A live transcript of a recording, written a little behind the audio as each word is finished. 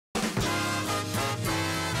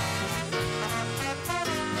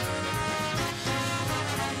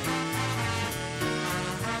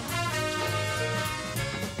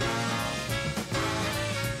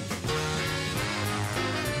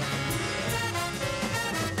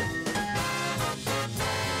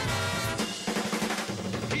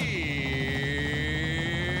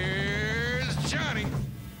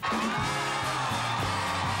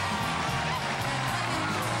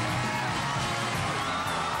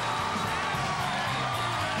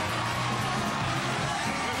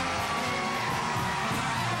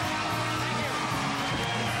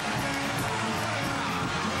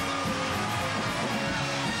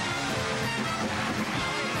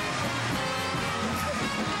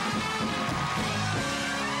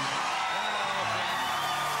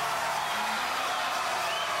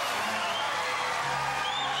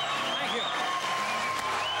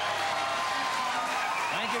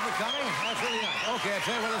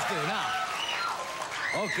tell you what, let's do now.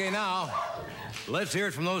 Okay, now, let's hear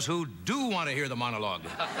it from those who do want to hear the monologue.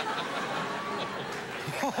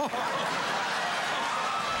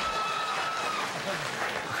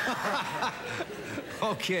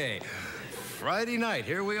 Okay, Friday night,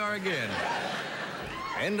 here we are again.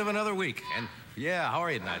 End of another week. And yeah, how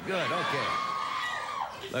are you tonight? Good, okay.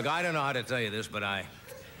 Look, I don't know how to tell you this, but I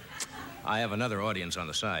have another audience on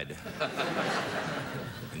the side.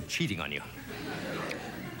 I'm cheating on you.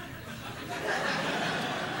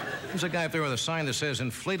 There's a guy up there with a sign that says,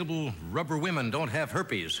 inflatable rubber women don't have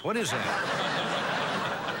herpes. What is that?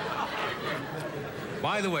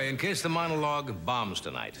 By the way, in case the monologue bombs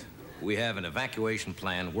tonight, we have an evacuation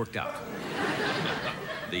plan worked out.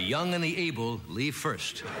 The young and the able leave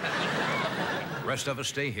first. The rest of us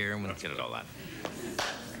stay here and we'll get it all out.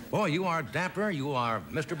 Boy, you are dapper. You are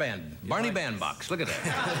Mr. Barney Bandbox. Look at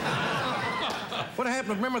that. What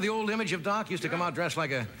happened? Remember the old image of Doc? Used to come out dressed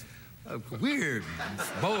like a weird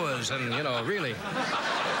boas and, you know, really.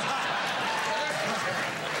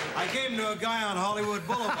 I gave him to a guy on Hollywood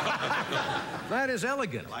Boulevard. That is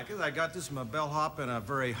elegant. Like it? I got this from a bellhop in a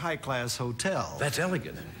very high-class hotel. That's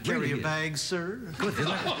elegant. Carry Really a bag, sir? Good,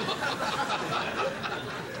 isn't it?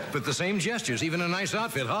 But the same gestures, even a nice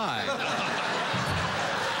outfit. Hi.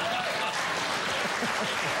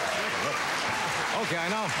 Okay,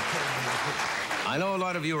 I know a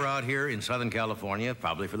lot of you are out here in Southern California,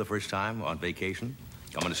 probably for the first time, on vacation,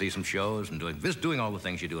 coming to see some shows and doing all the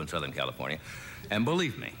things you do in Southern California. And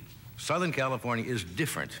believe me, Southern California is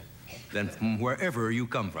different than from wherever you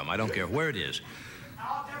come from. I don't care where it is.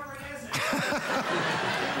 How different is it?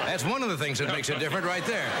 That's one of the things that makes it different right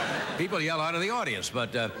there. People yell out of the audience,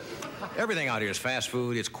 but everything out here is fast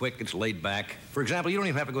food, it's quick, it's laid back. For example, you don't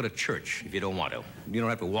even have to go to church if you don't want to. You don't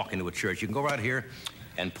have to walk into a church. You can go right here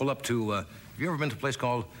and pull up to, have you ever been to a place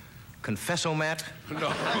called Confessomat?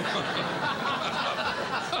 No.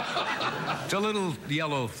 It's a little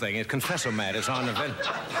yellow thing. It's Confessomat. It's on the vent.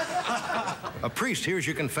 A priest hears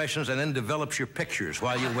your confessions and then develops your pictures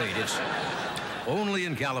while you wait. It's only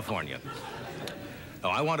in California. Now,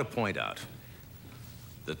 I want to point out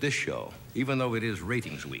that this show, even though it is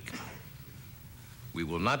ratings week, we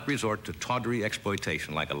will not resort to tawdry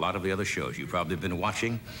exploitation like a lot of the other shows you've probably been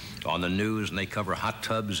watching on the news, and they cover hot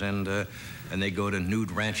tubs and they go to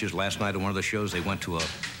nude ranches. Last night on one of the shows, they went to a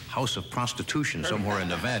house of prostitution somewhere in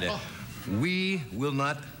Nevada. We will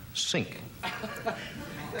not sink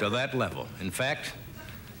to that level. In fact,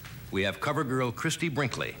 we have cover girl Christy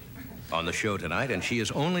Brinkley on the show tonight, and she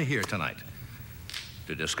is only here tonight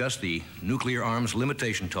to discuss the nuclear arms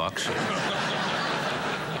limitation talks,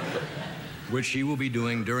 which she will be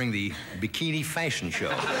doing during the bikini fashion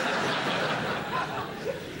show.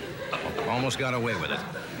 Almost got away with it.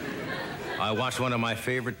 I watched one of my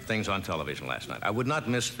favorite things on television last night. I would not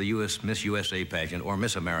miss the Miss USA pageant or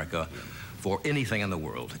Miss America for anything in the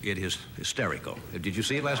world. It is hysterical. Did you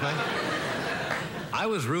see it last night? I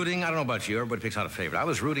was rooting, I don't know about you, everybody picks out a favorite. I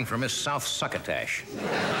was rooting for Miss South Succotash.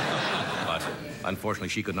 But unfortunately,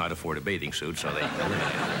 she could not afford a bathing suit, so they eliminated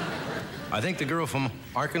her. I think the girl from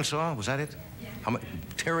Arkansas, was that it? Yeah.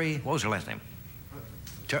 Terry, what was her last name?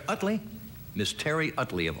 Utley? Miss Terry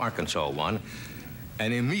Utley of Arkansas won,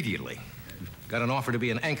 and immediately got an offer to be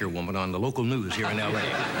an anchor woman on the local news here in L.A.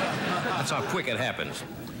 That's how quick it happens.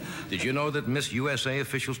 Did you know that Miss USA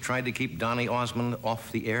officials tried to keep Donny Osmond off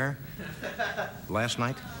the air last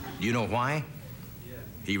night? Do you know why? Yeah.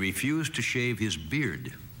 He refused to shave his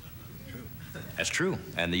beard. True. That's true.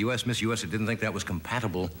 And the Miss USA didn't think that was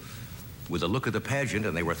compatible with the look of the pageant,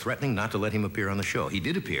 and they were threatening not to let him appear on the show. He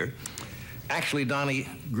did appear. Actually, Donny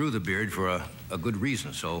grew the beard for a good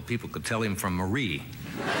reason, so people could tell him from Marie.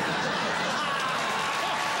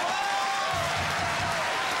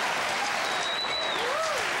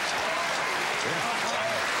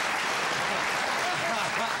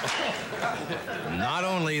 Not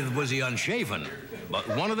only was he unshaven, but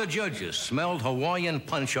one of the judges smelled Hawaiian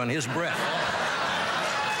punch on his breath.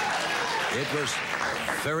 It was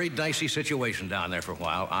a very dicey situation down there for a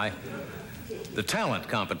while. The talent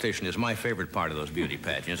competition is my favorite part of those beauty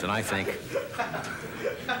pageants, and I think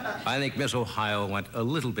Miss Ohio went a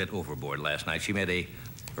little bit overboard last night. She made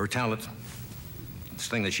her talent, this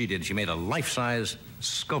thing that she did, she made a life-size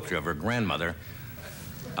sculpture of her grandmother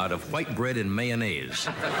out of white bread and mayonnaise.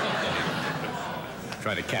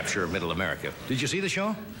 Try to capture middle America. Did you see the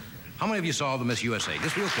show? How many of you saw the Miss USA?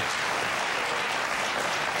 Just real quick.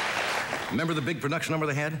 Remember the big production number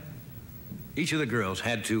they had? Each of the girls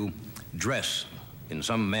had to dress in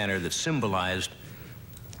some manner that symbolized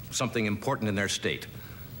something important in their state.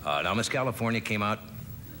 Now, Miss California came out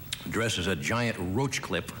dressed as a giant roach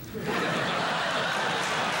clip.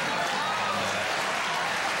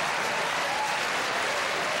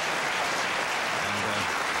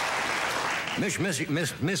 Miss.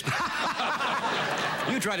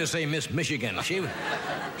 You tried to say Miss Michigan. She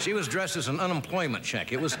was dressed as an unemployment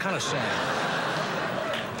check. It was kind of sad.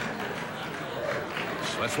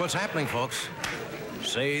 So that's what's happening, folks.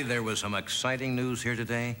 Say there was some exciting news here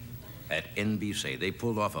today at NBC. They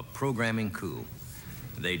pulled off a programming coup.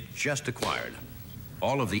 They just acquired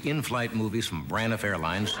all of the in-flight movies from Braniff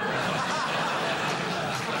Airlines.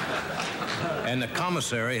 And the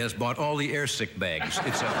commissary has bought all the airsick bags.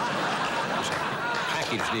 It's a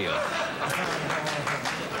package deal.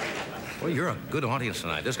 Well, you're a good audience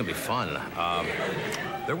tonight. This is going to be fun.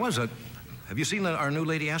 Have you seen our new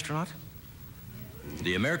lady astronaut?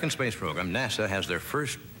 The American space program, NASA, has their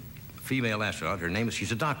first female astronaut. Her name is,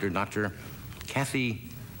 she's a doctor, Dr. Kathy,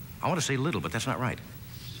 I want to say Little, but that's not right.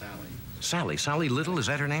 Sally Little, is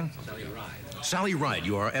that her name? Sally Ride,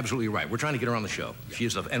 you are absolutely right. We're trying to get her on the show.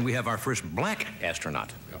 And we have our first black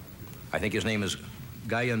astronaut. Yep. I think his name is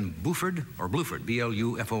Guyan Bluford,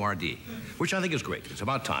 B-L-U-F-O-R-D, which I think is great. It's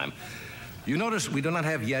about time. You notice we do not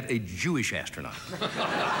have yet a Jewish astronaut.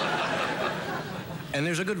 And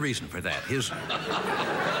there's a good reason for that.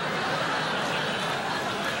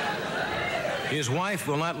 His wife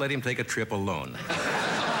will not let him take a trip alone.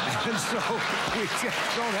 And so we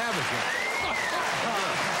just don't have it yet.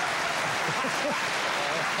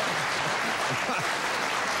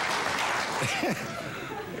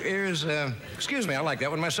 Excuse me, I like that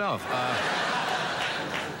one myself.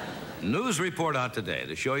 News report out today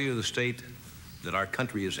to show you the state that our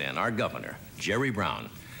country is in. Our governor, Jerry Brown,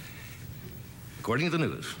 according to the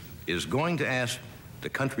news, is going to ask the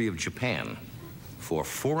country of Japan for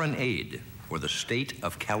foreign aid for the state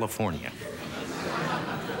of California.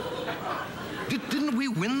 Didn't we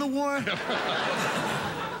win the war?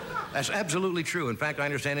 That's absolutely true. In fact, I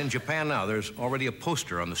understand in Japan now, there's already a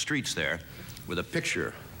poster on the streets there with a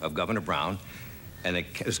picture of Governor Brown, and it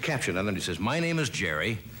is captioned underneath. It says, "My name is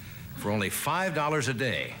Jerry, for only $5 a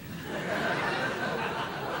day.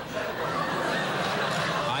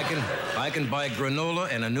 I can buy granola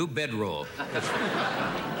and a new bedroll."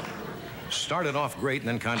 Started off great and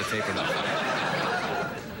then kind of tapered off.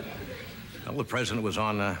 Well, the president was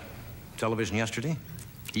on television yesterday.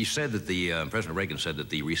 He said that President Reagan said that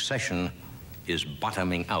the recession is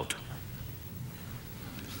bottoming out.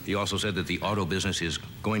 He also said that the auto business is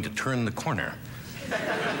going to turn the corner.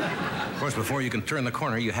 Of course, before you can turn the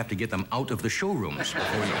corner, you have to get them out of the showrooms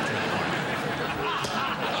before you can turn the corner.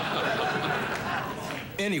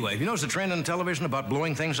 Anyway, you notice the trend on television about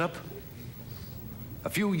blowing things up? A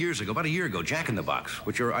few years ago, about a year ago, Jack in the Box,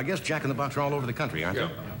 which are, I guess, Jack in the Box are all over the country, aren't they?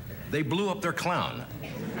 They blew up their clown.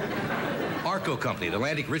 Arco Company, the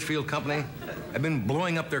Atlantic Richfield Company, have been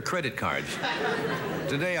blowing up their credit cards.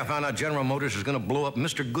 Today, I found out General Motors is going to blow up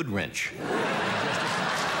Mr. Goodwrench. Well,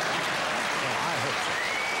 I hope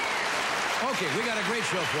so. Okay, we got a great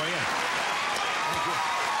show for you. Thank you.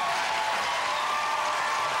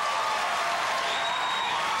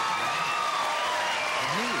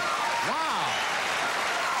 Wow.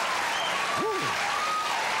 Woo.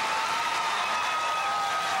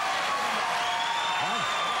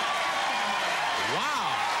 Wow.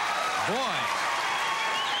 Boy.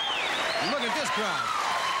 Look at this crowd.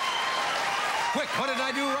 Quick, what did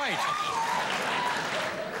I do right?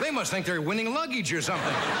 They must think they're winning luggage or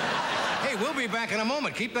something. Hey, we'll be back in a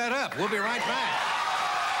moment. Keep that up. We'll be right back.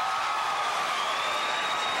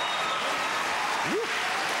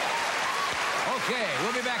 Okay,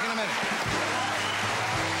 we'll be back in a minute.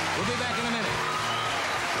 We'll be back in a minute.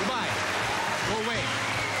 Goodbye. We'll wait.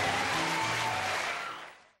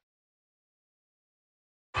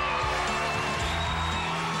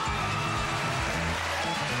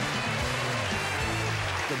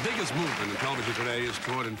 The biggest movement in television today is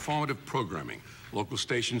toward informative programming. Local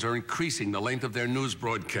stations are increasing the length of their news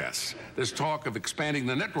broadcasts. There's talk of expanding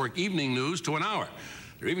the network evening news to an hour.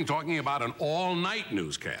 They're even talking about an all-night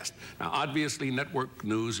newscast. Now, obviously, network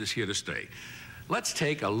news is here to stay. Let's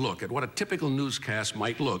take a look at what a typical newscast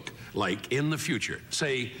might look like in the future,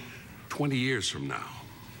 say 20 years from now.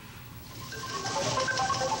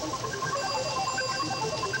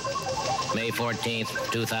 May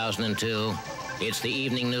 14th, 2002. It's the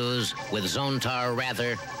evening news with Zontar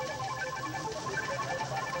Rather.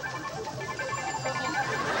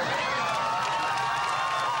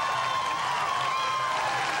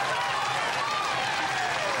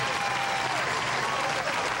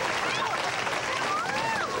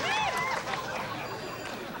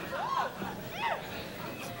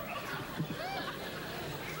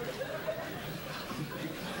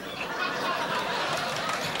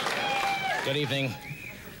 Good evening.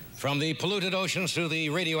 From the polluted oceans to the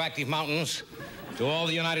radioactive mountains, to all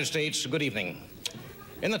the United States, good evening.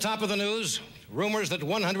 In the top of the news, rumors that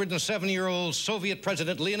 107-year-old Soviet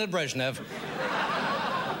President Leonid Brezhnev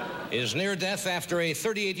is near death after a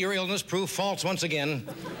 38-year illness proved false once again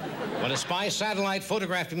when a spy satellite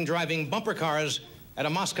photographed him driving bumper cars at a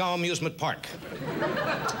Moscow amusement park.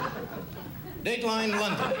 Dateline,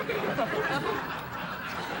 London.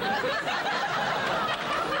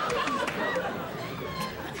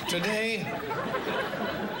 Today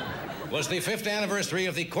was the 5th anniversary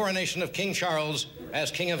of the coronation of King Charles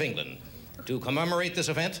as King of England. To commemorate this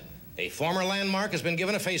event, a former landmark has been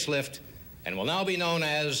given a facelift and will now be known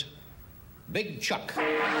as Big Chuck.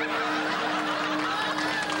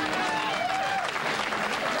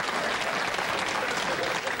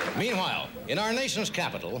 Meanwhile, in our nation's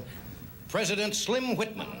capital, President Slim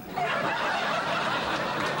Whitman.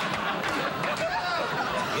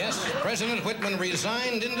 Yes, President Whitman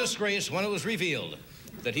resigned in disgrace when it was revealed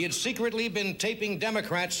that he had secretly been taping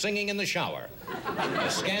Democrats singing in the shower,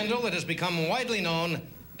 a scandal that has become widely known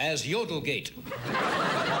as Yodelgate.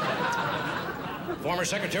 Former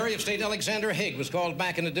Secretary of State Alexander Haig was called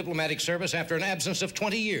back into diplomatic service after an absence of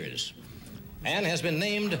 20 years and has been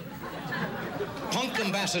named punk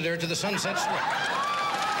ambassador to the Sunset Strip.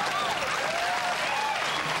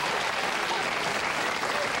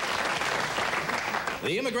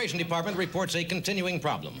 The Immigration Department reports a continuing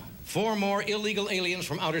problem. 4 more illegal aliens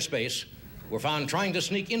from outer space were found trying to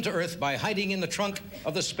sneak into Earth by hiding in the trunk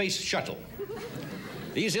of the space shuttle.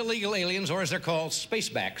 These illegal aliens, or as they're called,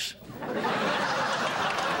 spacebacks,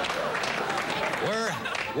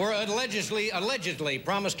 were allegedly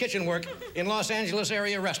promised kitchen work in Los Angeles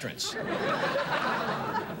area restaurants.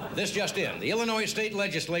 This just in. The Illinois state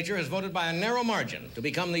legislature has voted by a narrow margin to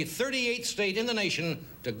become the 38th state in the nation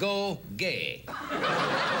to go gay.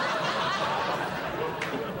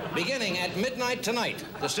 Beginning at midnight tonight,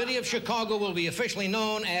 the city of Chicago will be officially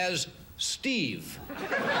known as Steve.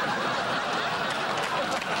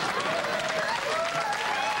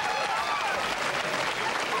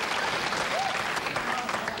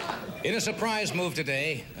 In a surprise move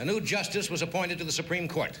today, a new justice was appointed to the Supreme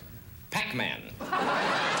Court, Pac-Man.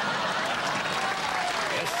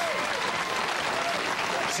 Yes.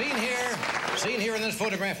 Seen here in this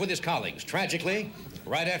photograph with his colleagues. Tragically,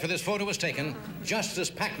 right after this photo was taken, Justice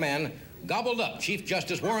Pac-Man gobbled up Chief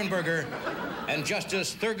Justice Warren Burger and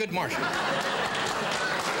Justice Thurgood Marshall.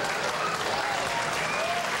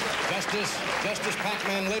 Justice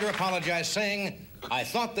Pac-Man later apologized, saying, "I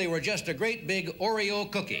thought they were just a great big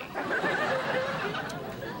Oreo cookie."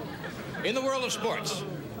 In the world of sports,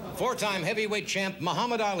 4-time heavyweight champ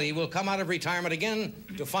Muhammad Ali will come out of retirement again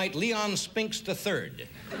to fight Leon Spinks III.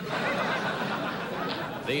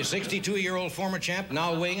 The 62-year-old former champ,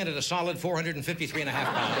 now weighing in at a solid 453.5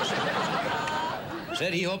 pounds,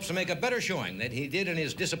 said he hopes to make a better showing than he did in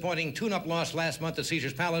his disappointing tune-up loss last month at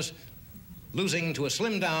Caesar's Palace, losing to a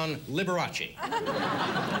slimmed-down Liberace.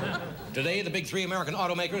 Today, the big 3 American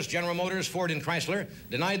automakers, General Motors, Ford, and Chrysler,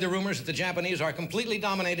 denied the rumors that the Japanese are completely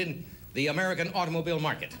dominating the American automobile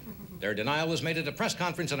market. Their denial was made at a press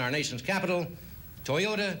conference in our nation's capital,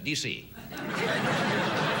 Toyota, D.C.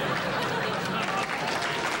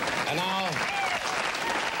 And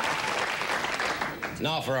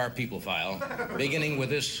now for our people file, beginning with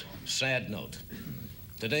this sad note.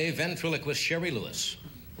 Today, ventriloquist Sherry Lewis,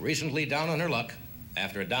 recently down on her luck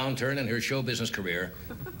after a downturn in her show business career,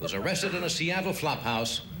 was arrested in a Seattle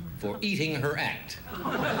flophouse for eating her act.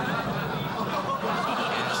 Yes.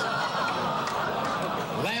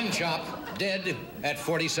 Lamb chop, dead at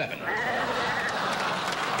 47.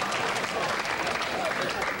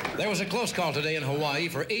 There was a close call today in Hawaii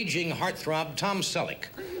for aging heartthrob Tom Selleck.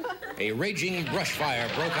 A raging brush fire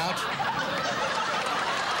broke out.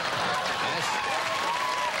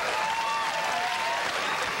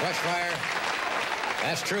 Brush fire.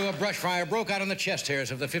 That's true, a brush fire broke out on the chest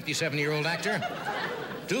hairs of the 57-year-old actor.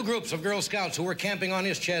 2 groups of Girl Scouts who were camping on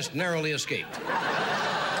his chest narrowly escaped.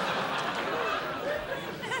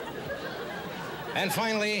 And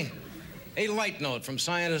finally, a light note from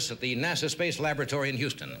scientists at the NASA Space Laboratory in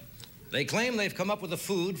Houston. They claim they've come up with a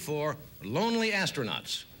food for lonely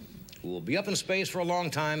astronauts who will be up in space for a long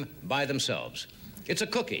time by themselves. It's a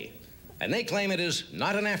cookie, and they claim it is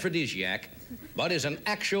not an aphrodisiac, but is an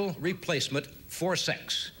actual replacement for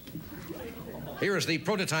sex. Here is the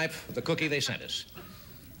prototype of the cookie they sent us.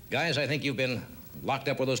 Guys, I think you've been locked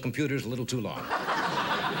up with those computers a little too long.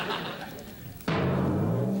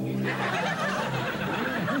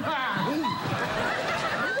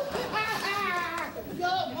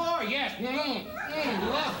 No more, yes.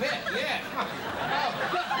 Love it, yes.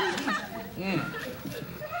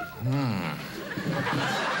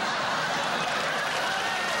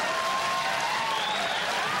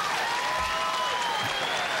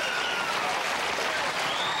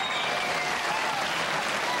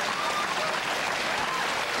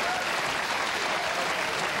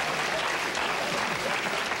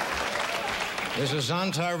 This is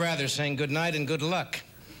Zontar Rather saying good night and good luck.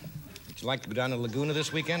 Would you like to go down to Laguna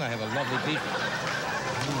this weekend? I have a lovely beach.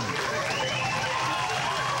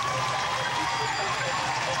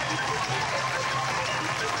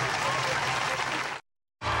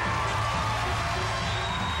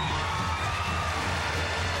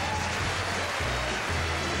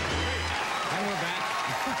 And we're back.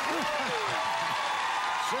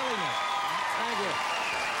 Silliness. Thank you.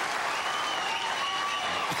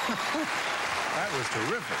 That was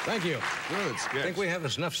terrific. Thank you. Good sketch. Think we have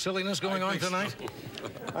enough silliness going on tonight?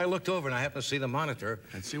 I looked over and I happened to see the monitor.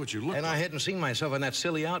 And see what you look And like. I hadn't seen myself in that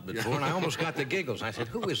silly outfit before, and I almost got the giggles. I said,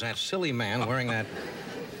 who is that silly man wearing that?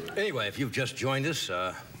 Anyway, if you've just joined us,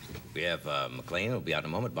 we have McLean, who'll be out in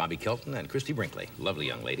a moment, Bobby Kelton, and Christy Brinkley, lovely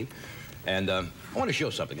young lady. And I want to show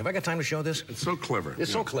something. Have I got time to show this? It's so clever.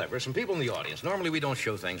 It's so clever. Some people in the audience. Normally, we don't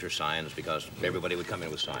show things or signs because everybody would come in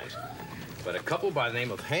with signs. But a couple by the name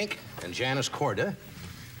of Hank and Janice Corda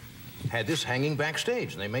had this hanging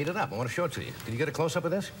backstage, and they made it up. I want to show it to you. Can you get a close-up of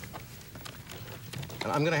this?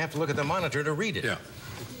 And I'm going to have to look at the monitor to read it. Yeah.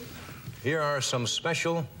 Here are some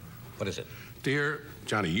special, what is it? Dear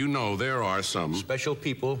Johnny, you know there are some Special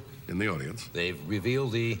people. in the audience. They've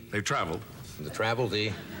revealed the traveled.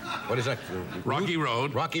 What is that? Rocky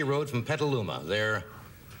Road. Rocky Road from Petaluma. They're,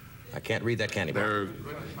 I can't read that candy bar. They're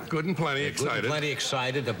good and plenty Good excited. and plenty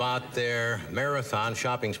excited about their marathon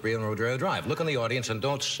shopping spree on Rodeo Drive. Look in the audience and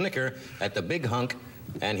don't snicker at the big hunk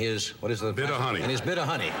and his, what is the... Bit of honey. And his bit of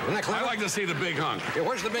honey. Isn't that clever? I like to see the big hunk. Yeah,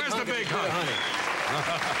 where's the big hunk? Where's the big and his hunk? bit of honey?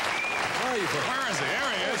 Where are you from? Where is he?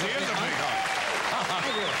 There he is. He is the big hunk.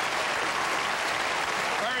 Thank you.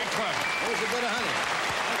 Very clever. Where's the bit of honey?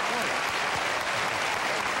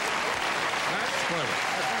 That's clever.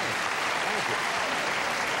 That's clever. Thank you.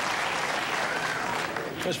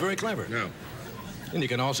 That's very clever. Yeah. And you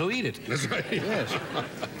can also eat it. That's right. Yes.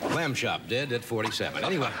 Lamb chop, dead at 47.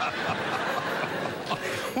 Anyway.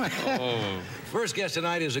 First guest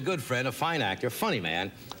tonight is a good friend, a fine actor, funny man,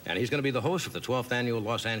 and he's going to be the host of the 12th Annual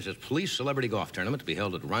Los Angeles Police Celebrity Golf Tournament to be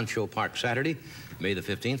held at Rancho Park Saturday, May the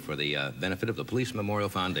 15th, for the benefit of the Police Memorial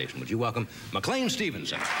Foundation. Would you welcome McLean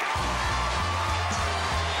Stevenson?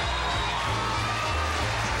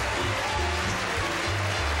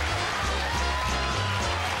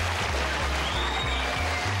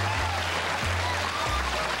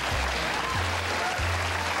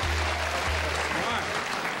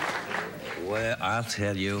 Well, I'll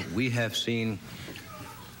tell you, we have seen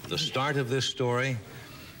the start of this story.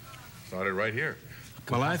 Started right here.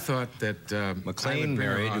 Well, I thought that McLean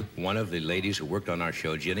married one of the ladies who worked on our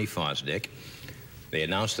show, Jenny Fosdick. They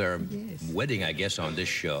announced their wedding, I guess, on this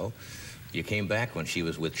show. You came back when she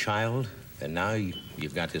was with child, and now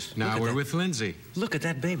you've got this... Now we're with Lindsay. Look at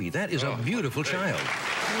that baby. That is a beautiful child.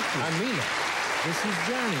 I mean it. This is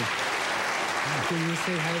Johnny. Can you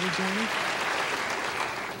say hi to Johnny?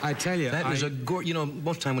 I tell you, That is a you know,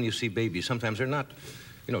 most time when you see babies, sometimes they're not,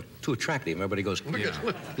 you know, too attractive. Everybody goes,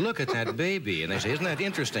 look at that baby. And they say, isn't that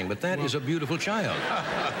interesting? But that is a beautiful child.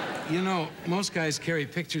 You know, most guys carry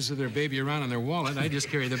pictures of their baby around in their wallet. I just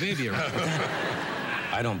carry the baby around.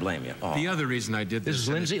 I don't blame you. Oh. The other reason I did this... This is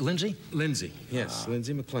Lindsay? Lindsay? Lindsay, yes.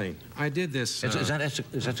 Lindsay McLean. I did this... Is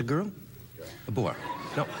that a girl? A boy?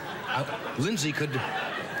 No. Lindsay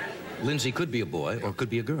could be a boy or could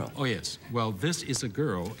be a girl. Oh, yes. Well, this is a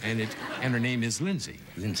girl, and her name is Lindsay.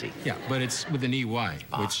 Lindsay. Yeah, but it's with an EY,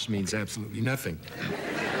 which means absolutely nothing.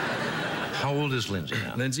 How old is Lindsay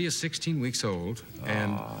now? Lindsay is 16 weeks old,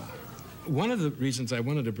 and one of the reasons I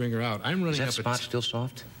wanted to bring her out, I'm running Is that up spot still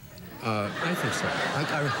soft? I think so.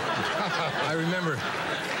 I remember,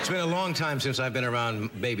 it's been a long time since I've been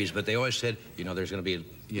around babies, but they always said, you know, there's going to be,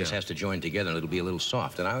 this has to join together and it'll be a little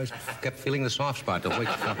soft. And I always kept feeling the soft spot. Well,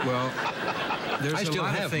 there's I still a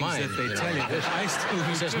lot have of things mine, that they you know. tell you. I still do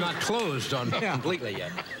This is too. not closed on completely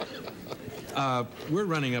yet. We're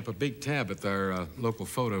running up a big tab at our local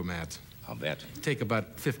photo mat. I'll bet. Take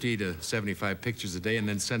about 50 to 75 pictures a day and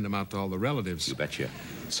then send them out to all the relatives. You betcha.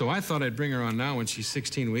 So I thought I'd bring her on now when she's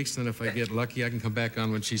 16 weeks, then if I get lucky, I can come back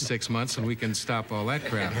on when she's 6 months and we can stop all that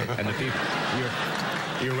crap. And the people,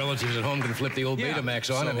 your relatives at home can flip the old Yeah.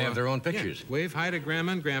 Betamax on and have their own pictures. Yeah. Wave hi to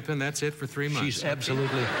Grandma and Grandpa, and that's it for 3 months.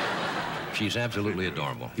 She's absolutely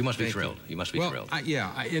adorable. You must be thrilled. You must be thrilled.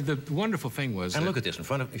 The wonderful thing was... And look at this. In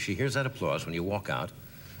front of, she hears that applause when you walk out.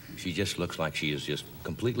 She just looks like she is just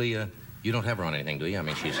completely, you don't have her on anything, do you? I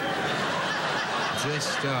mean, she's...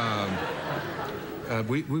 Just,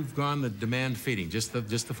 we've gone the demand feeding, just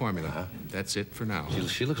the formula. That's it for now.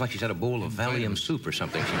 She looks like she's had a bowl of Valium soup or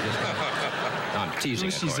something. She just... No, I'm teasing,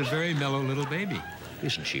 of She's course. a very mellow little baby.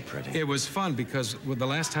 Isn't she pretty? It was fun because the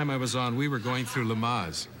last time I was on, we were going through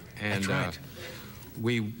Lamaze. And That's right.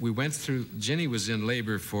 we went through, Jenny was in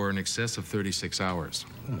labor for an excess of 36 hours.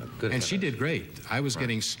 Oh, my goodness. And she did great. I was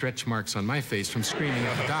getting stretch marks on my face from screaming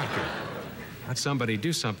at the doctor. Somebody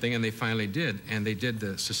do something, and they finally did. And they did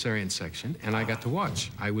the cesarean section, and I got to watch.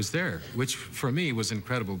 I was there, which for me was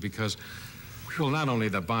incredible because, well, not only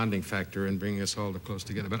the bonding factor in bringing us all close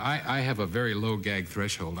together, but I have a very low gag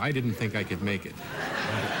threshold. I didn't think I could make it.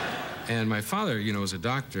 And my father, you know, was a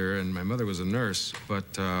doctor, and my mother was a nurse, but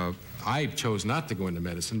I chose not to go into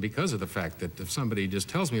medicine because of the fact that if somebody just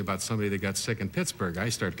tells me about somebody that got sick in Pittsburgh, I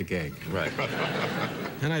start to gag. Right.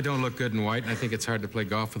 And I don't look good in white, and I think it's hard to play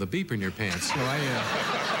golf with a beeper in your pants. So For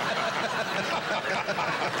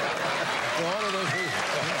all of those reasons.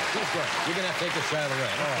 You're going to have to take this side of the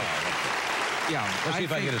red. yeah. Let's see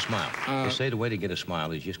if I can get a smile. They say the way to get a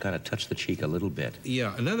smile is just kind of touch the cheek a little bit.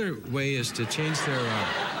 Yeah, another way is to change their...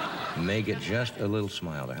 Make it just a little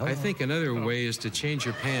smile there. I think another way is to change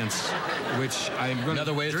your pants, which I'm going to...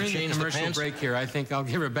 Another way is to during change the the commercial pants? break here, I think I'll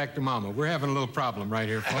give her back to Mama. We're having a little problem right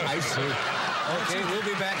here, folks. I see. Okay, we'll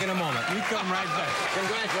be back in a moment. You come right back.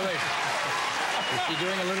 Congratulations. Is she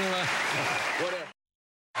doing a little, whatever?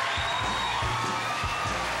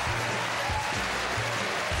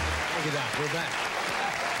 Thank you, Doc. We're back.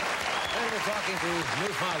 And we're talking to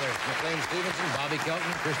new fathers, McLean Stevenson, Bobby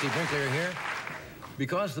Kelton, Christy Brinkley are here.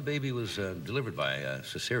 Because the baby was delivered by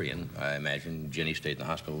cesarean, I imagine Jenny stayed in the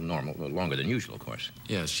hospital longer than usual, of course.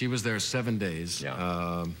 Yes, she was there 7 days.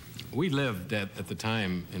 Yeah. We lived at the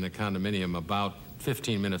time in a condominium about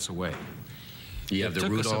 15 minutes away. You have the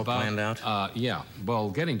route all planned out? Yeah. Well,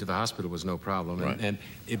 getting to the hospital was no problem, Right. and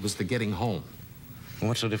it was the getting home.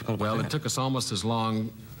 What's so difficult about Well, that? it took us almost as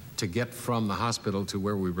long to get from the hospital to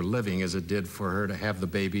where we were living as it did for her to have the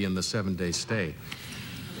baby in the 7-day stay.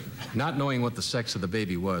 Not knowing what the sex of the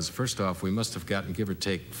baby was, first off, we must have gotten, give or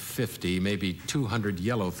take, 50, maybe 200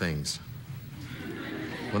 yellow things.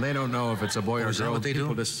 When they don't know if it's a boy or is that girl, what they people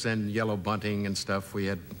do? just send yellow bunting and stuff. We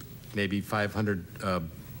had maybe 500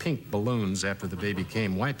 pink balloons after the baby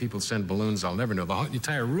came. Why people send balloons, I'll never know. The whole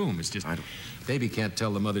entire room is just... Baby can't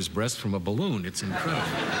tell the mother's breast from a balloon. It's incredible.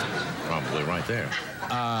 Probably right there.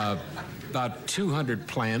 About 200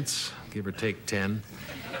 plants, give or take 10.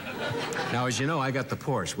 Now, as you know, I got the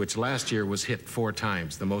Porsche, which last year was hit 4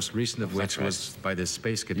 times, the most recent of which was by this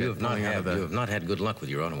space cadet. You have not had good luck with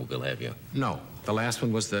your automobile, have you? No. The last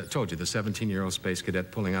one was the 17-year-old space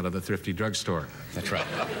cadet pulling out of the thrifty drugstore. That's right.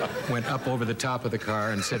 Went up over the top of the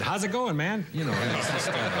car and said, "How's it going, man?" You know, and it's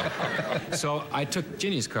just, so I took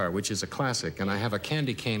Ginny's car, which is a classic, and I have a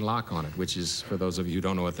candy cane lock on it, which is, for those of you who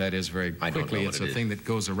don't know what that is, very I don't quickly, know it's what a it thing that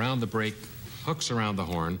goes around the brake, hooks around the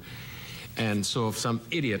horn, and so if some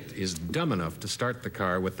idiot is dumb enough to start the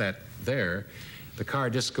car with that there, the car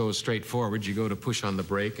just goes straight forward. You go to push on the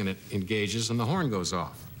brake, and it engages, and the horn goes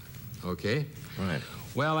off. Okay? Right.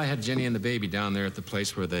 Well, I had Jenny and the baby down there at the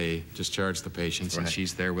place where they discharge the patients, and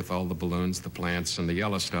she's there with all the balloons, the plants, and the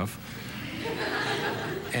yellow stuff.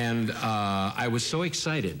 And I was so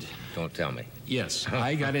excited. Don't tell me. Yes.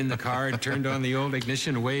 I got in the car and turned on the old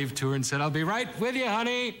ignition, waved to her, and said, "I'll be right with you,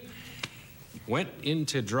 honey." Went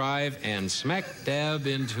into drive and smack dab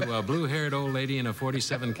into a blue-haired old lady in a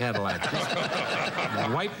 47 Cadillac.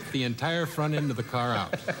 Wiped the entire front end of the car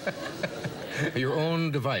out. Your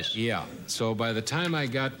own device. Yeah. So by the time I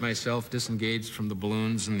got myself disengaged from the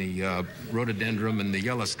balloons and the rhododendron and the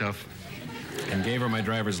yellow stuff and gave her my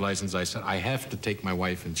driver's license, I said, I have to take my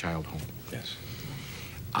wife and child home. Yes.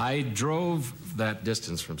 I drove that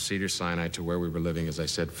distance from Cedar Sinai to where we were living, as I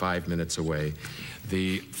said, 5 minutes away.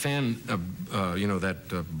 The fan,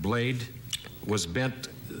 blade was bent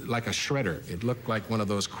like a shredder. It looked like one of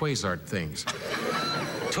those Quasar things.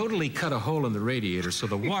 Totally cut a hole in the radiator, so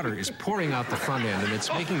the water is pouring out the front end, and it's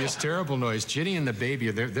making this terrible noise. Ginny and the baby,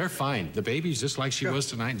 they're fine. The baby's just like she was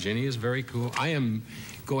tonight. Ginny is very cool. I am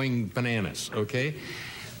going bananas, okay?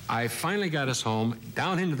 I finally got us home,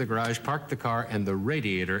 down into the garage, parked the car, and the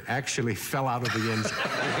radiator actually fell out of the engine.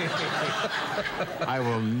 I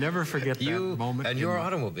will never forget that moment. And your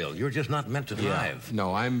automobile, you're just not meant to drive. Yeah.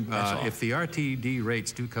 No, if the RTD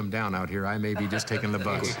rates do come down out here, I may be just taking the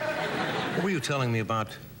bus. What were you telling me about?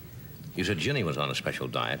 You said Ginny was on a special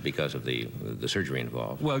diet because of the surgery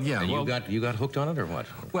involved. Well, yeah. And you got hooked on it, or what?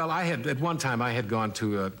 Well, at one time I had gone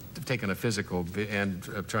to taken a physical and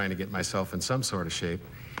trying to get myself in some sort of shape,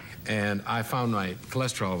 and I found my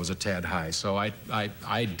cholesterol was a tad high, so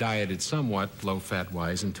I dieted somewhat low-fat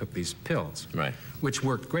wise and took these pills. Right. Which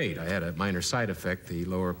worked great. I had a minor side effect. The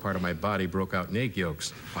lower part of my body broke out in egg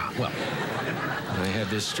yolks. Wow. Well, and I had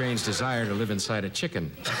this strange desire to live inside a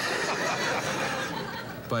chicken.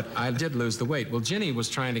 But I did lose the weight. Well, Ginny was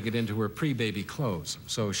trying to get into her pre-baby clothes.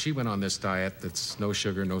 So she went on this diet that's no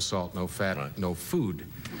sugar, no salt, no fat, Right. no food.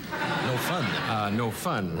 No fun. No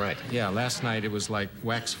fun. Right. Yeah, last night it was like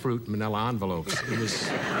wax fruit manila envelopes. It was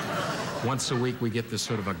once a week we get this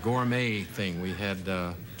sort of a gourmet thing. We had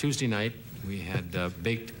Tuesday night, we had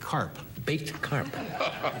baked carp. Baked carp.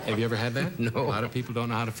 Have you ever had that? No. A lot of people don't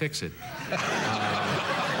know how to fix it.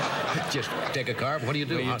 Just take a carp. What do you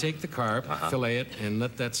do? Well, you take the carp, fillet it, and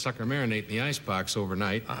let that sucker marinate in the icebox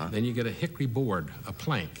overnight. Then you get a hickory board, a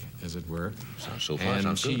plank, as it were. So far, and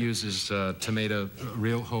sounds she good. uses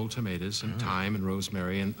real whole tomatoes and thyme and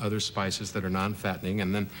rosemary and other spices that are non-fattening,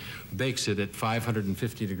 and then bakes it at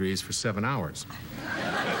 550 degrees for 7 hours.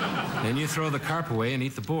 Then you throw the carp away and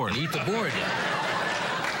eat the board. Eat the board.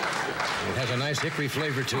 It has a nice hickory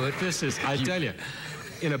flavor to it. This is, I tell you,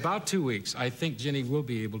 in about 2 weeks, I think Ginny will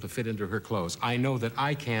be able to fit into her clothes. I know that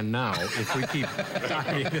I can now if we keep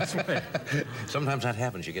dieting this way. Sometimes that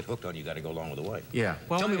happens. You get hooked on. You got to go along with the wife. Yeah.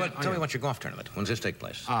 Well, tell me what's your golf tournament. When's this take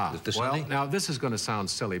place? This Sunday? Now this is going to sound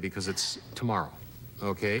silly because it's tomorrow,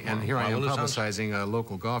 okay? And here I am publicizing a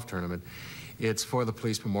local golf tournament. It's for the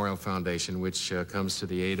Police Memorial Foundation, which comes to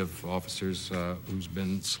the aid of officers who's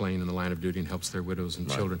been slain in the line of duty and helps their widows and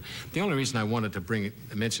children. The only reason I wanted to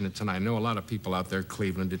mention it tonight, I know a lot of people out there,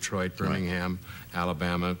 Cleveland, Detroit, Birmingham,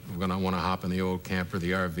 Alabama, are going to want to hop in the old camper,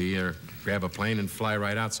 the RV, or grab a plane and fly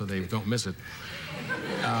right out so they don't miss it.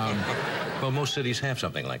 Well, most cities have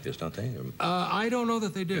something like this, don't they? I don't know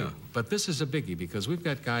that they do, but this is a biggie because we've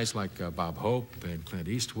got guys like Bob Hope and Clint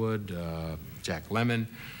Eastwood, Jack Lemmon,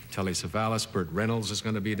 Telly Savalas, Burt Reynolds is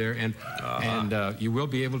going to be there, and you will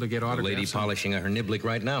be able to get autographs. The lady polishing her niblick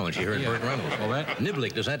right now, and she heard Burt Reynolds. Well, that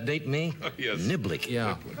niblick, does that date me? Yes. Niblick.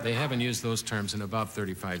 Yeah, they haven't used those terms in about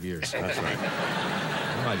 35 years. That's right.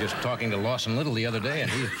 Well, I was just talking to Lawson Little the other day,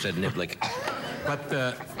 and he said niblick. But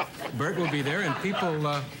Burt will be there, and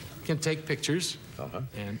people can take pictures,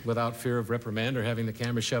 and without fear of reprimand or having the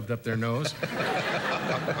camera shoved up their nose.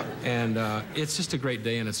 And it's just a great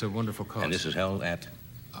day, and it's a wonderful cause. And this is held at?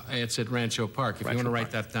 It's at Rancho Park. If you want to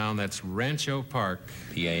write that down, that's Rancho Park,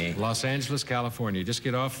 PA, Los Angeles, California. Just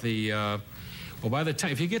get off the. Well, by the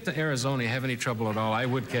time if you get to Arizona, you have any trouble at all, I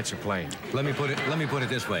would catch a plane. Let me put it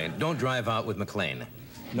this way: don't drive out with McLean.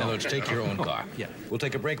 In other words, take your own car. Yeah. We'll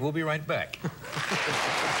take a break. We'll be right back. Well,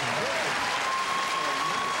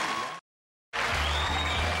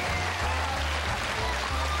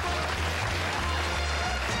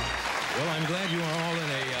 I'm glad you are all in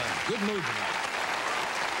a good mood tonight.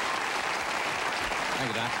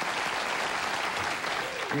 Thank you, Doc.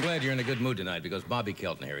 I'm glad you're in a good mood tonight because Bobby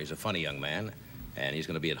Kelton here, he's a funny young man, and he's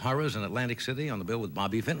going to be at Harrah's in Atlantic City on the bill with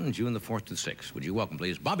Bobby Vinton, June the 4th to the 6th. Would you welcome,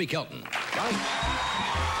 please, Bobby Kelton. Bobby.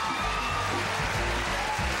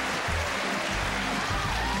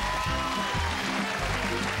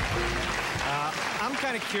 I'm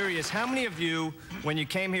kind of curious, how many of you, when you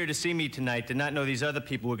came here to see me tonight, did not know these other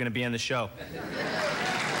people were going to be on the show?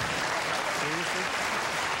 Seriously?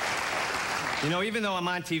 You know, even though I'm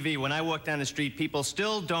on TV, when I walk down the street, people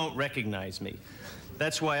still don't recognize me.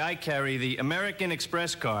 That's why I carry the American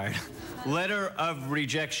Express card, letter of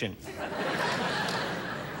rejection.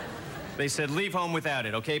 They said, leave home without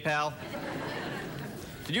it, okay, pal?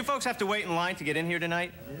 Did you folks have to wait in line to get in here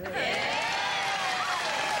tonight? Yeah.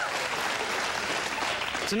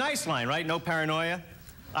 It's a nice line, right? No paranoia.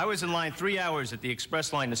 I was in line 3 hours at the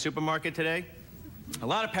express line in the supermarket today. A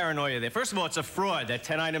lot of paranoia there. First of all, it's a fraud, that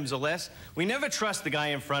 10 items or less. We never trust the guy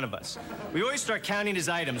in front of us. We always start counting his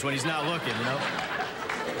items when he's not looking, you know?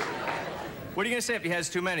 What are you going to say if he has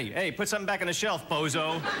too many? Hey, put something back on the shelf,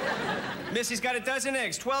 bozo. Miss, he's got a dozen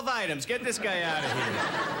eggs, 12 items. Get this guy out of here.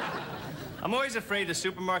 I'm always afraid the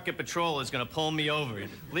supermarket patrol is going to pull me over.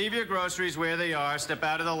 Leave your groceries where they are. Step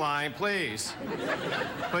out of the line, please.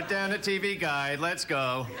 Put down the TV guide. Let's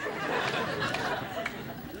go.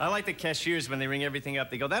 I like the cashiers when they ring everything up.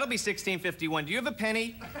 They go, that'll be $16.51. Do you have a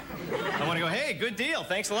penny? I want to go, hey, good deal.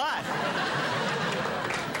 Thanks a lot.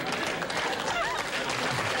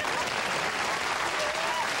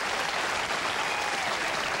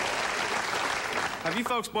 Have you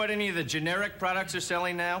folks bought any of the generic products they're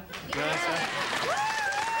selling now? You know what I'm saying?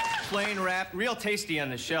 Plain wrapped, real tasty on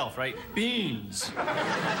the shelf, right? Beans.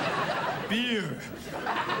 Beer.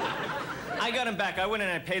 I got them back. I went in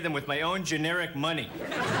and I paid them with my own generic money.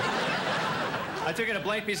 I took in a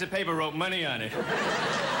blank piece of paper, wrote money on it.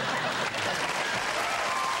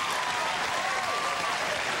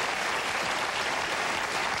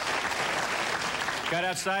 Got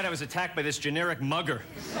outside, I was attacked by this generic mugger.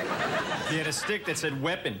 He had a stick that said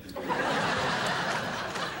weapon.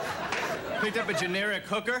 Picked up a generic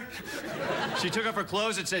hooker. She took off her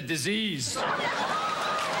clothes, it said disease.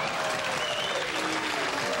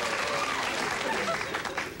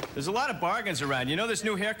 There's a lot of bargains around. You know this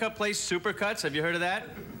new haircut place, Supercuts? Have you heard of that?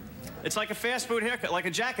 It's like a fast food haircut, like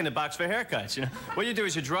a Jack-in-the-Box for haircuts, you know? What you do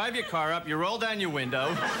is you drive your car up, you roll down your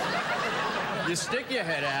window, you stick your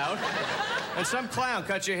head out, and some clown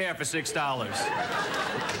cuts your hair for $6.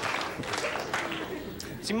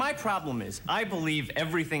 See, my problem is, I believe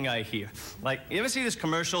everything I hear. Like, you ever see this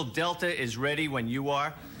commercial, Delta is ready when you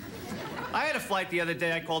are? I had a flight the other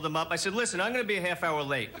day, I called them up, I said, listen, I'm gonna be a half hour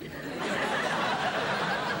late.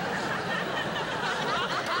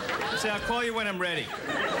 I said, I'll call you when I'm ready.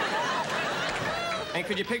 And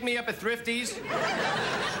could you pick me up at Thrifty's?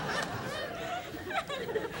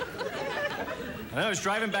 And I was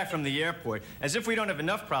driving back from the airport. As if we don't have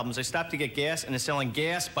enough problems, I stopped to get gas, and they're selling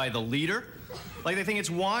gas by the liter. Like they think it's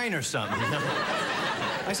wine or something.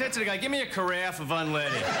 I said to the guy, give me a carafe of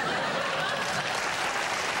unleaded.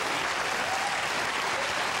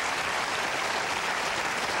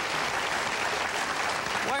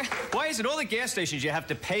 Why is it all the gas stations you have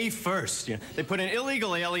to pay first? You know, they put an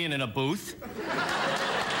illegal alien in a booth.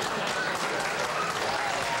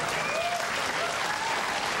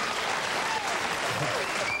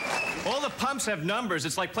 All the pumps have numbers.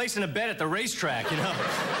 It's like placing a bet at the racetrack, you know?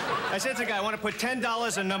 I said to the guy, I want to put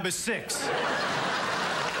 $10 on number 6.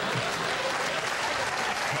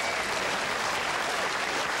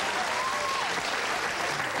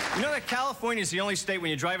 You know that California is the only state when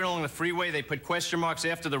you're driving along the freeway, they put question marks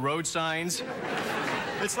after the road signs?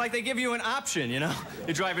 It's like they give you an option, you know?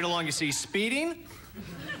 You're driving along, you see speeding.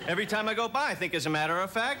 Every time I go by, I think, as a matter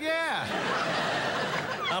of fact, yeah.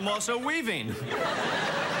 I'm also weaving.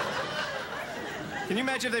 Can you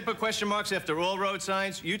imagine if they put question marks after all road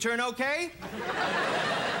signs? U-turn okay?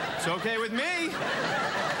 It's okay with me.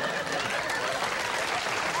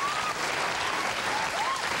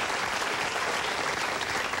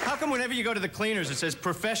 How come whenever you go to the cleaners, it says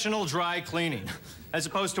professional dry cleaning? As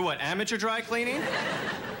opposed to what, amateur dry cleaning?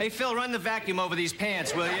 Hey, Phil, run the vacuum over these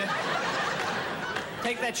pants, will you?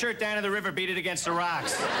 Take that shirt down to the river, beat it against the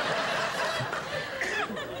rocks.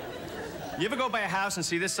 You ever go by a house and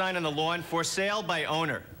see this sign on the lawn, for sale by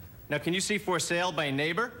owner? Now, can you see for sale by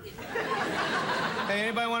neighbor? Hey,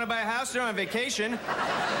 anybody want to buy a house? They're on vacation.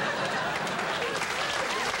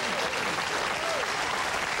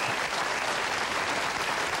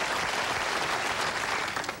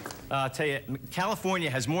 I'll tell you, California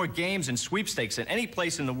has more games and sweepstakes than any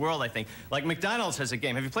place in the world, I think. Like McDonald's has a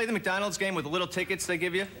game. Have you played the McDonald's game with the little tickets they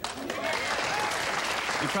give you?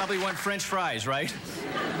 You probably want French fries, right?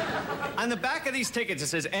 On the back of these tickets, it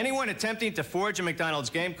says, anyone attempting to forge a McDonald's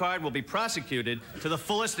game card will be prosecuted to the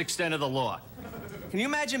fullest extent of the law. Can you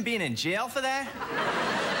imagine being in jail for that?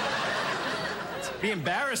 It'd be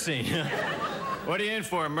embarrassing. What are you in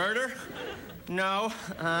for, murder? No,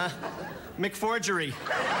 McForgery.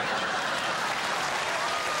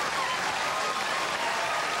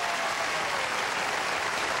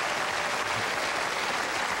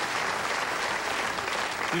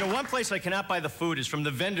 You know, one place I cannot buy the food is from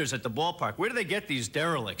the vendors at the ballpark. Where do they get these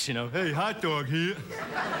derelicts, you know? Hey, hot dog here.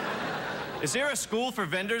 Is there a school for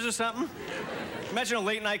vendors or something? Imagine a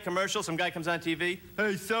late-night commercial, some guy comes on TV.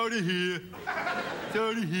 Hey, soda here.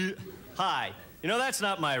 Soda here. Hi. You know, that's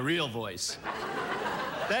not my real voice.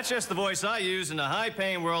 That's just the voice I use in the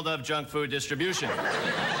high-paying world of junk food distribution.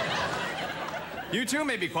 You too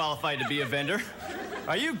may be qualified to be a vendor.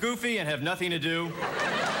 Are you goofy and have nothing to do?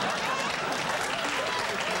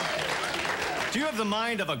 Do you have the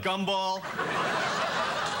mind of a gumball?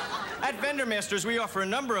 At Vendor Masters, we offer a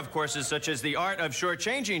number of courses, such as the art of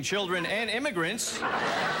shortchanging children and immigrants,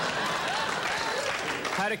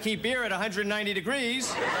 how to keep beer at 190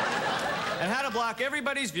 degrees, and how to block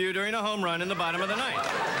everybody's view during a home run in the bottom of the ninth.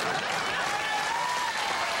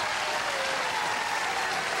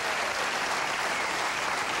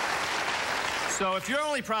 So if your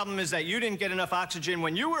only problem is that you didn't get enough oxygen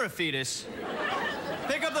when you were a fetus,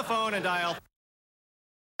 pick up the phone and dial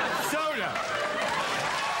soda.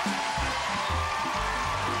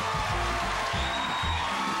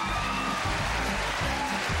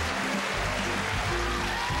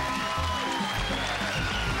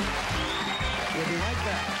 We'll be right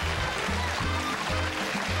back.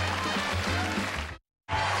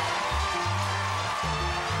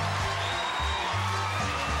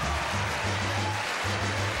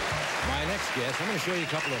 My next guest, I'm going to show you a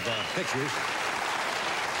couple of pictures.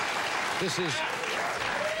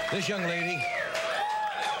 This young lady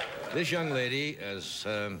has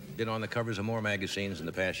been on the covers of more magazines in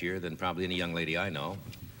the past year than probably any young lady I know.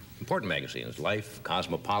 Important magazines, Life,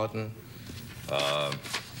 Cosmopolitan,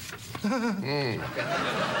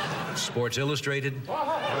 Sports Illustrated.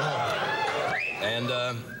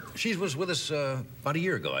 And she was with us about a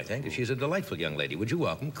year ago, I think. She's a delightful young lady. Would you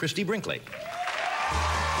welcome Christy Brinkley?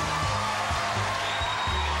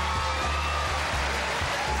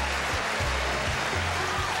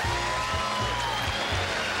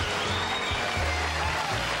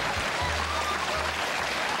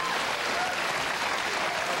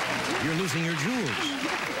 You're losing your jewels.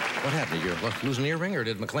 What happened? Did you lose an earring, or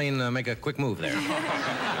did McLean make a quick move there?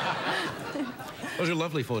 Those are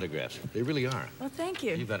lovely photographs. They really are. Well, thank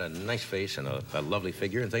you. You've got a nice face and a lovely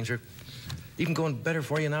figure, and things are even going better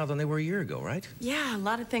for you now than they were a year ago, right? Yeah, a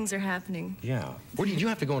lot of things are happening. Yeah. Where did you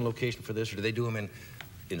have to go on location for this, or do they do them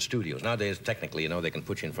in studios? Nowadays, technically, you know, they can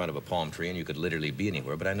put you in front of a palm tree and you could literally be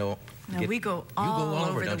anywhere, but I know... No, we go all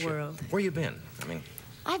over the world. Where you been? I mean...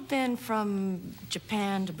 I've been from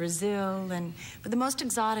Japan to Brazil, but the most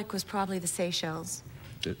exotic was probably the Seychelles.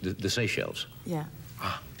 The Seychelles? Yeah.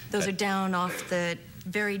 Those are down off the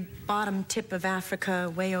very bottom tip of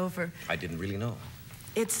Africa, way over. I didn't really know.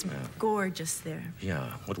 It's gorgeous there.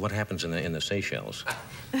 Yeah. What happens in the Seychelles?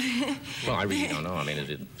 Well, I really don't know. I mean,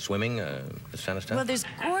 is it swimming, this kind of stuff? Well, there's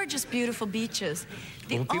gorgeous, beautiful beaches.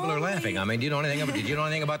 Well, people are laughing. I mean, did you know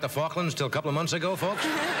anything about the Falklands till a couple of months ago, folks?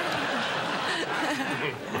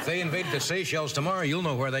 If they invaded the Seychelles tomorrow, you'll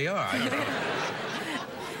know where they are.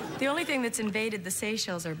 The only thing that's invaded the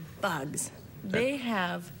Seychelles are bugs. They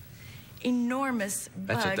have enormous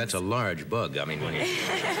bugs. That's a large bug. I mean, when you...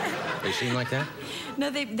 They seem like that? No,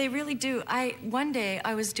 they really do. One day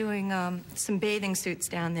I was doing some bathing suits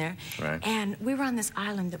down there. Right. And we were on this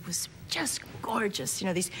island that was just gorgeous. You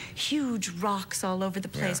know, these huge rocks all over the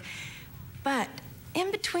place. Yeah. But in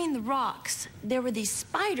between the rocks, there were these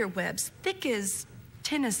spider webs, thick as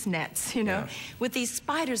tennis nets, you know, with these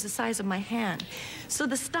spiders the size of my hand. So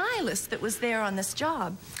the stylist that was there on this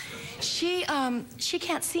job, she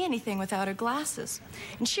can't see anything without her glasses.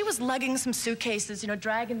 And she was lugging some suitcases, you know,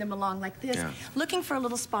 dragging them along like this, looking for a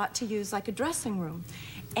little spot to use like a dressing room.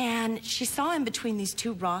 And she saw in between these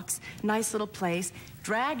two rocks, nice little place,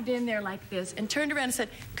 dragged in there like this, and turned around and said,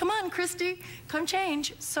 "Come on, Christy, come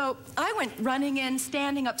change." So I went running in,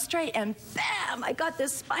 standing up straight, and bam, I got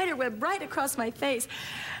this spider web right across my face.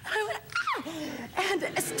 And I went, ah! And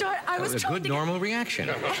I was a good normal reaction.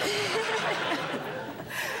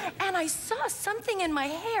 And I saw something in my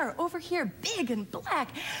hair over here, big and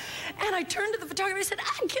black. And I turned to the photographer and said,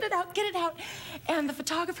 "Ah, get it out, get it out." And the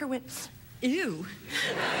photographer went, "Ew."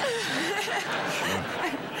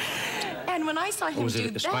 And when I saw him was do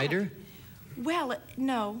it a spider? Well,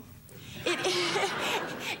 no.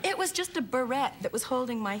 It was just a barrette that was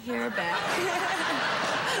holding my hair back.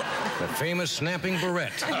 The famous snapping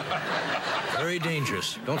barrette. Very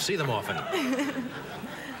dangerous. Don't see them often.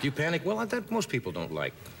 Do you panic? Well, that most people don't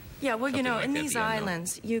like. Yeah, well, you know, like in these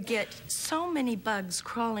islands, you get so many bugs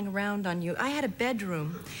crawling around on you. I had a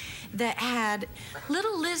bedroom that had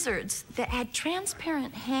little lizards that had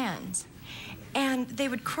transparent hands. And they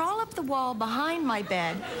would crawl up the wall behind my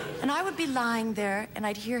bed, and I would be lying there, and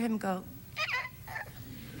I'd hear him go.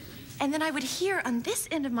 And then I would hear on this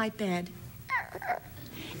end of my bed,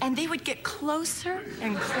 and they would get closer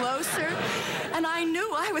and closer, and I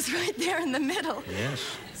knew I was right there in the middle. Yes.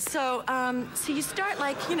 So, so you start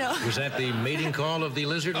like, you know... Was that the mating call of the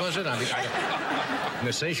lizard, was it? I mean,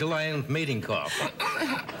 the Seychelles Island mating call.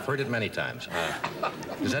 Heard it many times.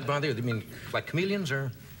 Does that bother you? I mean, like chameleons,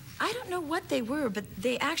 or...? I don't know what they were, but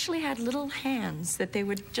they actually had little hands that they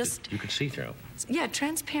would just... You could see through. Yeah,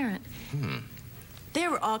 transparent.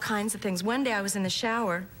 There were all kinds of things. One day I was in the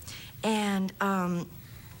shower, and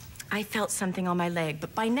I felt something on my leg.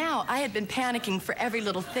 But by now, I had been panicking for every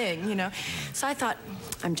little thing, you know. So I thought,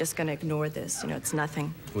 I'm just going to ignore this. You know, it's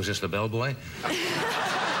nothing. Was this the bellboy? No,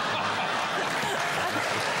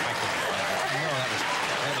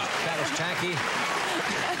 that was tacky.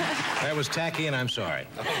 That was tacky, and I'm sorry.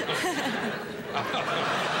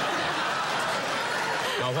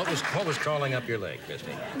 Now, what was crawling up your leg,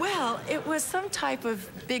 Christy? Well, it was some type of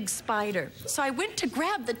big spider. So I went to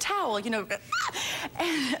grab the towel, you know,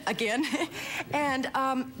 and, again, and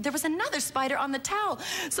there was another spider on the towel.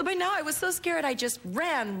 So by now I was so scared I just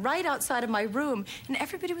ran right outside of my room, and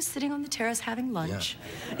everybody was sitting on the terrace having lunch.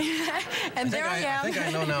 Yeah. And there I am. I think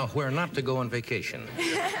I know now where not to go on vacation.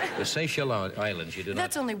 The Seychelles Islands, you do not...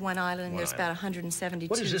 That's only one island. There's about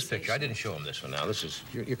 172. What is this picture? I didn't show him this one now. This is,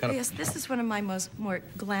 you're kind of... Yes, this is one of my more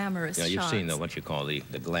glamorous shots. Yeah, you've seen what you call the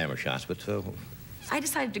glamour shots, but... I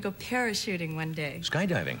decided to go parachuting one day.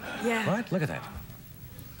 Skydiving? Yeah. What? Look at that.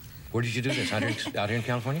 Where did you do this? Out here in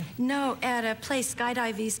California? No, at a place,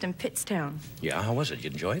 Skydive East in Pittstown. Yeah, how was it? You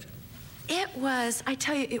enjoy it? It was, I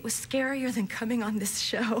tell you, it was scarier than coming on this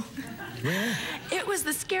show. Yeah. It was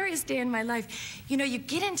the scariest day in my life. You know, you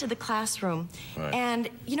get into the classroom, Right. and,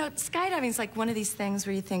 you know, skydiving's like one of these things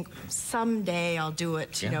where you think, someday I'll do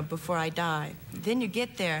it, you Yeah. know, before I die. Then you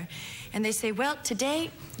get there, and they say, well, today,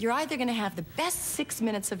 you're either going to have the best 6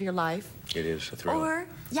 minutes of your life. It is a thrill. Or,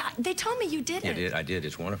 yeah, they told me you did it. I did.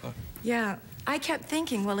 It's wonderful. Yeah. I kept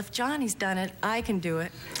thinking, well, if Johnny's done it, I can do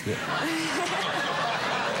it. Yeah.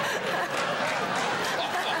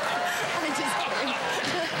 I'm just kidding.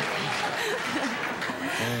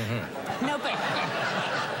 No, but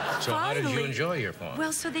So how did you finally- enjoy your fall?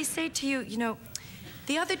 Well, so they say to you, you know,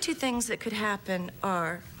 the other two things that could happen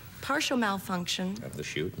are partial malfunction Of the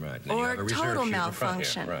chute, right. And then you have a or reserve total chute in the front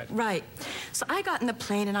here, malfunction. right. So I got in the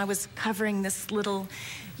plane and I was covering this little,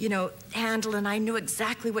 you know, handle, and I knew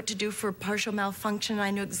exactly what to do for partial malfunction.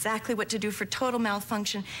 I knew exactly what to do for total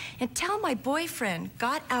malfunction until my boyfriend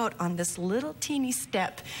got out on this little teeny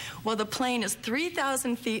step while the plane is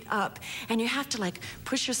 3,000 feet up, and you have to like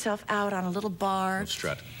push yourself out on a little bar. And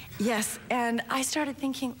strut. Yes, and I started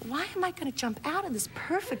thinking, why am I going to jump out of this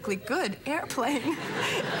perfectly good airplane?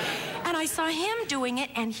 And I saw him doing it,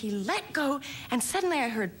 and he let go, and suddenly I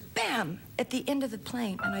heard bam at the end of the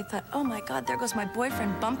plane. And I thought, oh my God, there goes my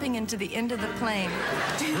boyfriend bumping into the end of the plane.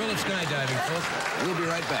 Thrill of skydiving, folks. We'll be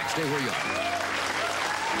right back. Stay where you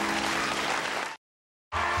are.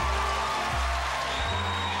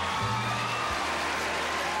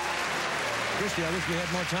 Christy, I wish we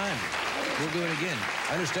had more time. We'll do it again.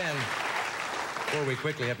 I understand. Before we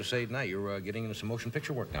quickly have to say goodnight, you're getting into some motion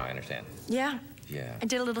picture work now, I understand. Yeah. Yeah. I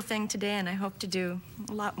did a little thing today, and I hope to do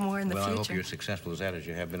a lot more in the Well, future. I hope you're as successful as that as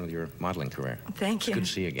you have been with your modeling career. Thank you. It's good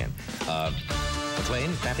to see you again.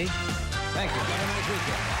 McLean, Patty? Thank you. Have a nice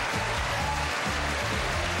weekend.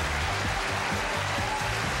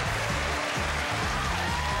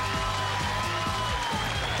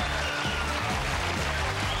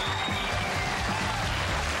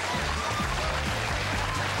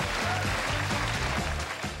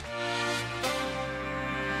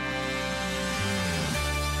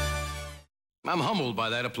 I'm humbled by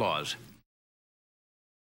that applause.